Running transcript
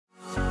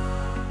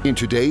In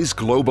today's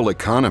global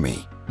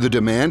economy, the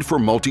demand for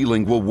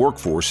multilingual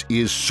workforce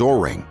is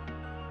soaring.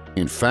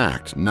 In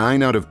fact,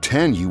 9 out of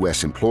 10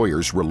 U.S.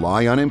 employers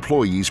rely on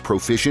employees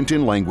proficient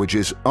in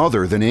languages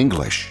other than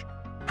English.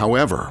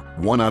 However,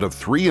 1 out of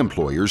 3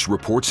 employers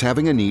reports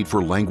having a need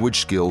for language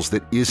skills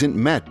that isn't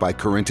met by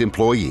current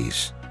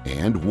employees.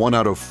 And 1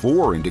 out of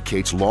 4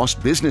 indicates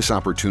lost business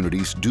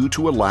opportunities due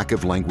to a lack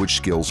of language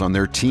skills on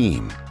their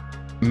team.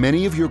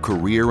 Many of your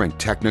career and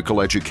technical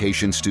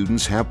education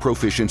students have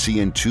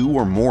proficiency in 2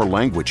 or more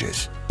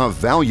languages, a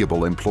valuable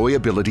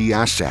employability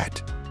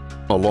asset.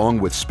 Along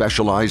with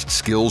specialized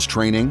skills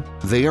training,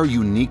 they are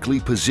uniquely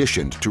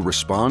positioned to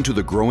respond to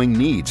the growing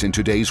needs in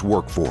today's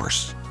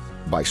workforce.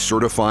 By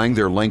certifying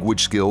their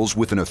language skills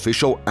with an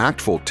official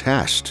ACTFL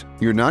test,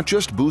 you're not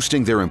just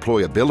boosting their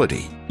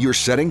employability, you're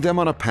setting them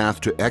on a path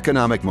to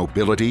economic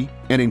mobility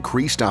and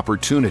increased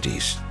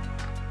opportunities.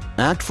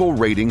 ACTFL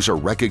ratings are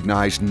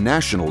recognized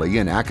nationally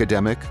in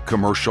academic,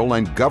 commercial,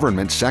 and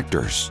government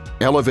sectors,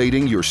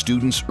 elevating your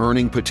students'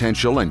 earning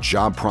potential and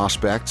job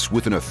prospects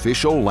with an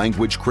official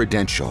language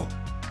credential.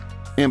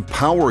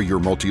 Empower your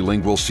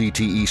multilingual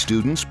CTE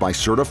students by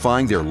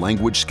certifying their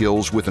language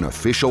skills with an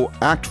official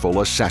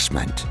ACTFL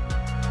assessment.